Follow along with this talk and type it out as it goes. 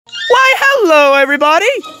Hello everybody,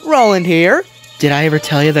 Roland here. Did I ever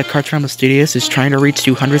tell you that Cartoon-O-Rama Studios is trying to reach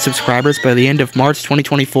 200 subscribers by the end of March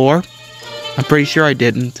 2024? I'm pretty sure I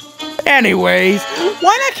didn't. Anyways,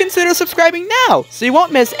 why not consider subscribing now, so you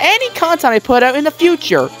won't miss any content I put out in the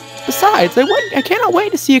future. Besides, I cannot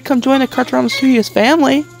wait to see you come join the Cartoon-O-Rama Studios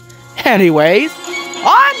family. Anyways,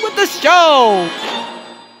 on with the show!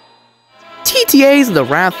 TTA's The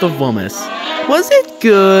Wrath of Whomas. Was it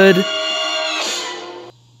good?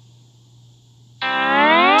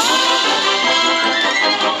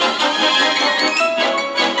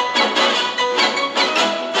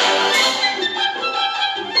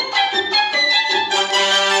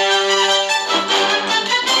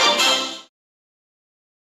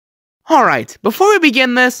 Alright, before we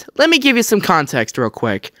begin this, let me give you some context real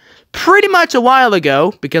quick. Pretty much a while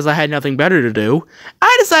ago, because I had nothing better to do,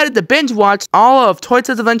 I decided to binge watch all of Toy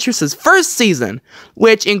Story Adventures' first season,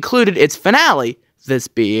 which included its finale, this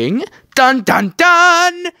being, dun dun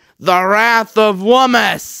dun, The Wrath of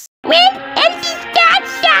Whomas.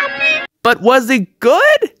 But was it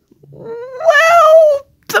good? Well,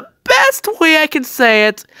 the best way I can say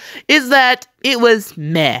it is that it was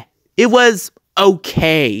meh. It was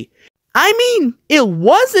okay. I mean, it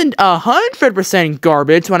wasn't 100%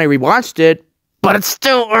 garbage when I rewatched it, but it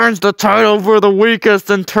still earns the title for the weakest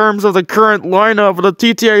in terms of the current lineup of the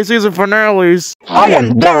TTA season finales. I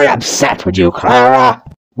am very upset with you, Clara.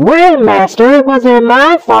 Well, Master, it wasn't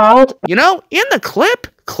my fault. You know, in the clip,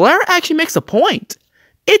 Clara actually makes a point.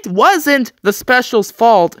 It wasn't the special's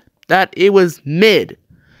fault that it was mid.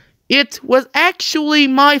 It was actually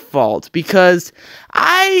my fault, because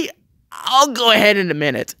I'll go ahead in a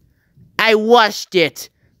minute. I watched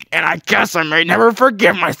it, and I guess I may never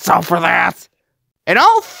forgive myself for that. And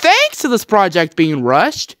all thanks to this project being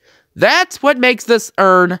rushed, that's what makes this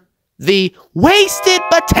earn the Wasted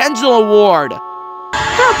Potential Award.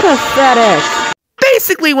 How pathetic.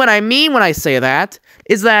 Basically what I mean when I say that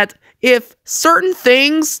is that if certain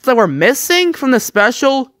things that were missing from the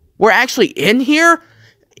special were actually in here,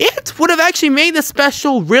 it would have actually made the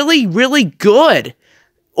special really, really good.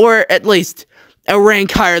 Or at least a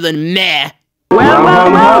rank higher than meh.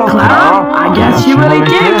 Well, Clara, I guess you really did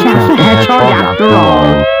catch the hedgehog after all.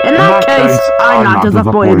 In that case, I'm not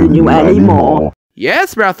disappointed in you anymore.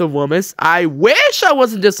 Yes, Wrath of Whomas, I wish I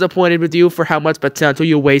wasn't disappointed with you for how much potential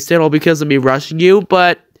you wasted all because of me rushing you,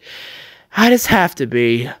 but I just have to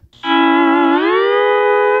be.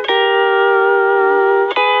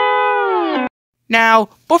 Now,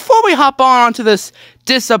 before we hop onto this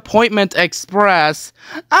Disappointment Express,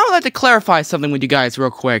 I would like to clarify something with you guys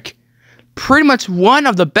real quick. Pretty much one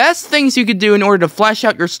of the best things you could do in order to flesh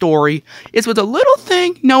out your story is with a little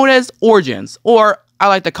thing known as origins, or I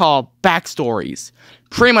like to call backstories.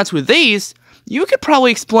 Pretty much with these, you could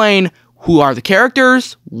probably explain who are the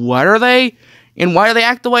characters, what are they, and why do they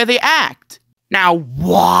act the way they act. Now,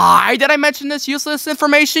 why did I mention this useless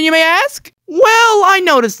information, you may ask? Well, I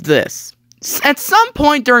noticed this. At some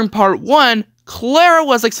point during part 1, Clara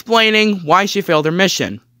was explaining why she failed her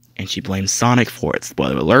mission, and she blames Sonic for it,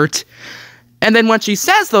 spoiler alert. And then when she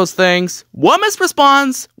says those things, Whomas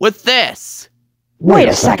responds with this. Wait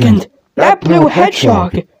a second, that blue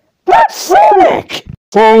hedgehog, that's Sonic!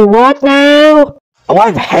 Say what now? Oh,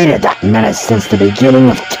 I've hated that menace since the beginning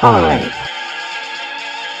of time.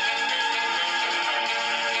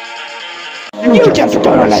 You just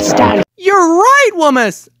don't understand. You're right,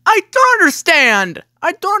 Whomas! I don't understand!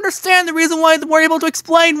 I don't understand the reason why they were able to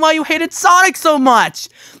explain why you hated Sonic so much!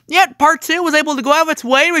 Yet part 2 was able to go out of its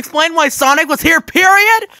way to explain why Sonic was here,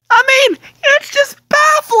 period? I mean, it's just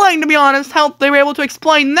baffling, to be honest, how they were able to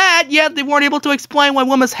explain that, yet they weren't able to explain why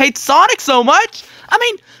Whomas hates Sonic so much! I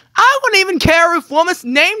mean, I wouldn't even care if Whomas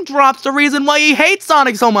name drops the reason why he hates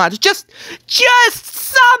Sonic so much. Just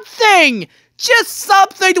something! Just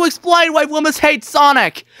something to explain why Whomas hates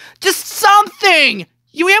Sonic! Just something!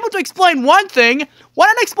 You were able to explain one thing, why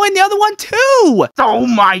not explain the other one too? Oh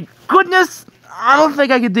my goodness! I don't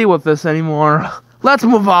think I can deal with this anymore. Let's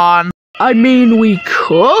move on. I mean, we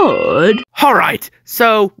could. Alright,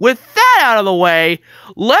 so with that out of the way,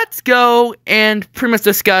 let's go and pretty much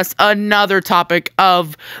discuss another topic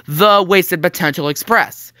of the Wasted Potential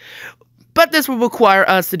Express. But this will require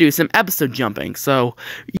us to do some episode jumping, so...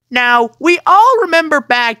 Now, we all remember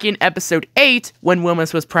back in episode 8, when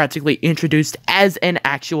Whomas was practically introduced as an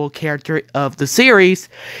actual character of the series,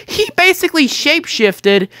 he basically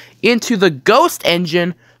shapeshifted into the ghost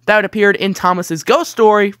engine that appeared in Thomas's ghost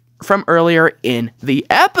story from earlier in the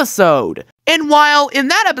episode. And while in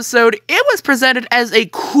that episode, it was presented as a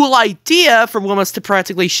cool idea for Whomas to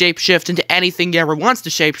practically shapeshift into anything he ever wants to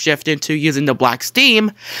shapeshift into using the black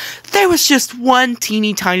steam, there was just one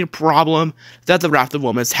teeny tiny problem that the Wrath of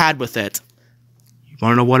Whomas had with it. You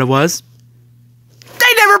wanna know what it was?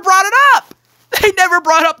 They never brought it up! They never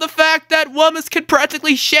brought up the fact that Whomas could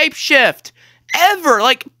practically shapeshift. Ever.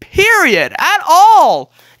 Like, period. At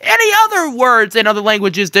all. Any other words in other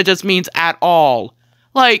languages that just means at all.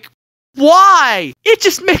 Like, why? It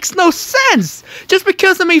just makes no sense. Just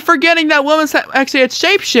because of me forgetting that Whomas actually had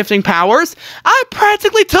shape-shifting powers, I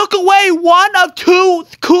practically took away one of two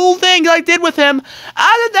cool things I did with him,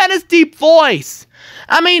 other than his deep voice.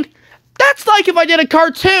 I mean, that's like if I did a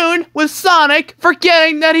cartoon with Sonic,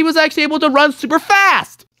 forgetting that he was actually able to run super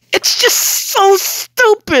fast. It's just so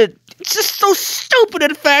stupid. It's just so stupid,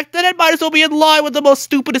 in fact, that it might as well be in line with the most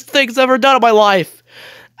stupidest things I've ever done in my life.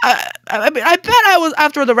 I mean, I bet I was,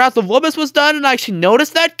 after the Wrath of Whomas was done and I actually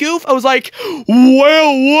noticed that goof, I was like, well,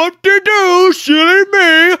 what to do, silly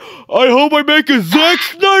me? I hope I make a Zack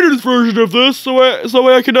Snyder's version of this so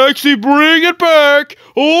I can actually bring it back.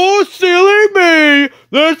 Oh, silly me,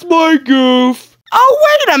 that's my goof.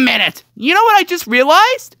 Oh, wait a minute. You know what I just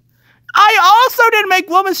realized? I also didn't make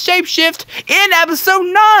Whomas shapeshift in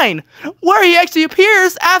episode 9, where he actually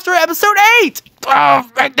appears after episode 8. Oh,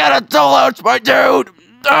 make that a deluge, my dude.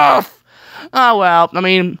 Ugh. Oh, well, I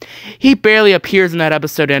mean, he barely appears in that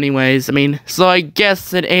episode anyways. I mean, so I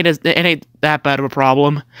guess it ain't that bad of a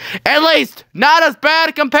problem. At least, not as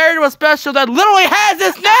bad compared to a special that literally has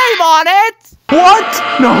his name on it!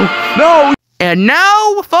 What? No. And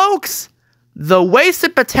now, folks, the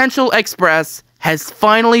Wasted Potential Express has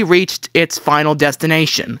finally reached its final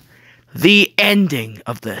destination. The ending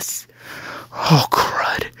of this. Oh,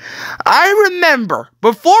 crud. I remember,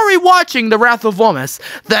 before rewatching The Wrath of Whomas,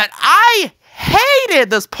 that I hated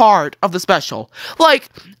this part of the special. Like,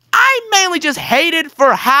 I mainly just hated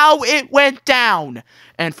for how it went down.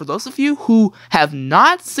 And for those of you who have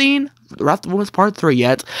not seen The Wrath of Whomas Part 3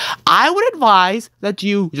 yet, I would advise that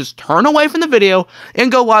you just turn away from the video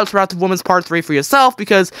and go watch Wrath of Whomas Part 3 for yourself,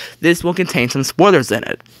 because this will contain some spoilers in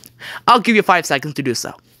it. I'll give you 5 seconds to do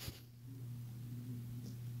so.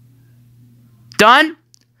 Done?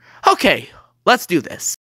 Okay, let's do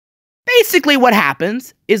this. Basically what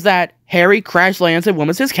happens is that Harry crash lands at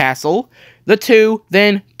Whomas' castle, the two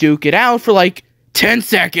then duke it out for like 10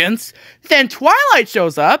 seconds, then Twilight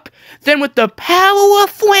shows up, then with the power of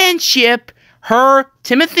friendship, her,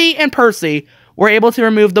 Timothy, and Percy were able to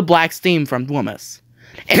remove the black steam from Whomas.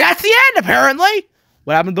 And that's the end, apparently!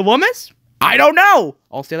 What happened to Whomas? I don't know!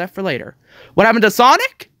 I'll say that for later. What happened to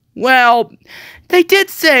Sonic? Well, they did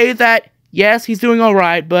say that yes, he's doing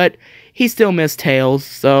alright, but he still missed Tails,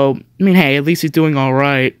 so, I mean, hey, at least he's doing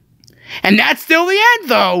alright. And that's still the end,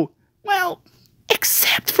 though! Well,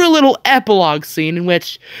 except for a little epilogue scene in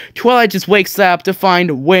which Twilight just wakes up to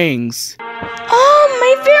find wings. Oh,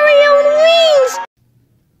 my very own wings!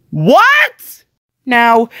 What?!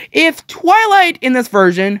 Now, if Twilight in this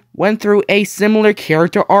version went through a similar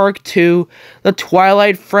character arc to the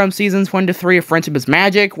Twilight from seasons 1 to 3 of Friendship is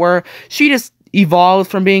Magic, where she just evolves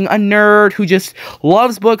from being a nerd who just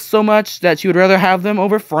loves books so much that she would rather have them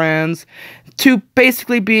over friends, to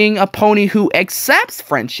basically being a pony who accepts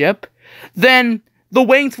friendship, then the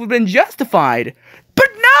wings would have been justified. But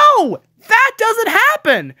no! That doesn't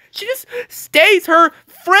happen! She just stays her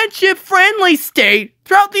friendship-friendly state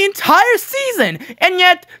throughout the entire season, and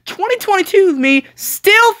yet 2022 me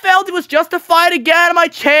still felt it was justified to get out of my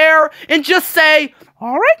chair and just say,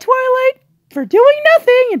 alright, Twilight, for doing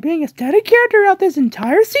nothing and being a static character out this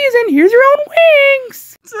entire season, here's your own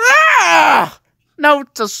wings! Ah!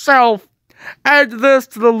 Note to self, add this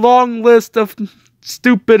to the long list of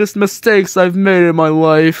stupidest mistakes I've made in my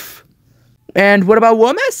life. And what about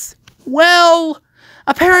Whomas? Well,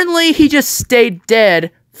 apparently he just stayed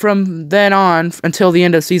dead from then on until the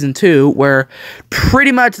end of season 2, where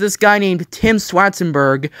pretty much this guy named Tim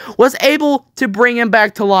Schwarzenberg was able to bring him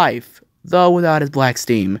back to life, though without his black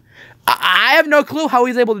steam. I have no clue how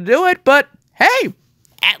he's able to do it, but hey,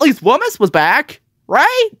 at least Whomas was back,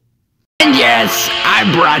 right? And yes,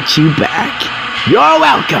 I brought you back. You're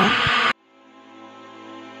welcome.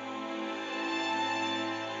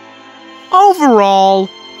 Overall,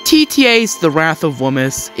 TTA's The Wrath of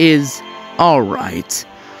Whomas is alright.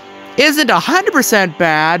 Isn't 100%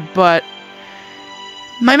 bad, but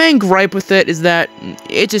my main gripe with it is that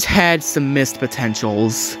it just had some missed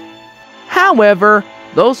potentials. However,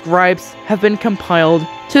 those gripes have been compiled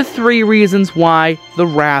to 3 reasons why The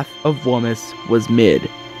Wrath of Whomas was mid,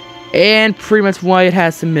 and pretty much why it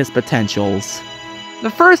has some missed potentials. The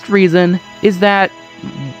first reason is that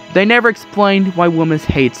they never explained why Whomas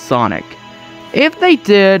hates Sonic. If they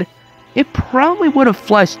did, it probably would have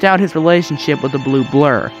fleshed out his relationship with the Blue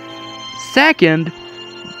Blur. Second,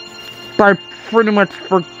 they pretty much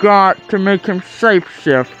forgot to make him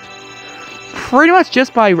shapeshift. Pretty much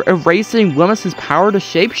just by erasing Whomas' power to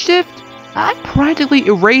shapeshift, I practically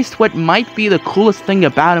erased what might be the coolest thing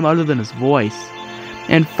about him other than his voice.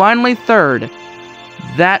 And finally, third,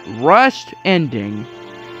 that rushed ending.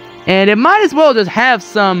 And it might as well just have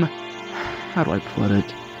some, how do I put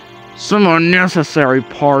it, some unnecessary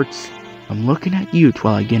parts. I'm looking at you,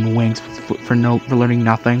 Twilight getting wings for learning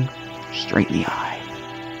nothing. Straight in the eye.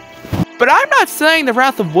 But I'm not saying the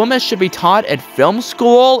Wrath of Whomas should be taught at film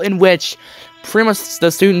school, in which pretty much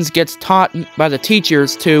the students gets taught by the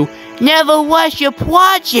teachers to never wash your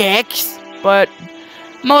projects. But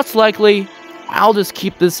most likely, I'll just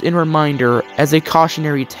keep this in reminder as a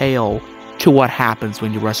cautionary tale to what happens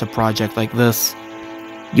when you rush a project like this.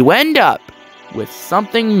 You end up with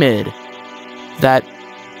something mid. That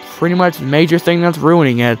pretty much the major thing that's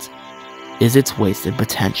ruining it is its wasted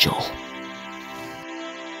potential.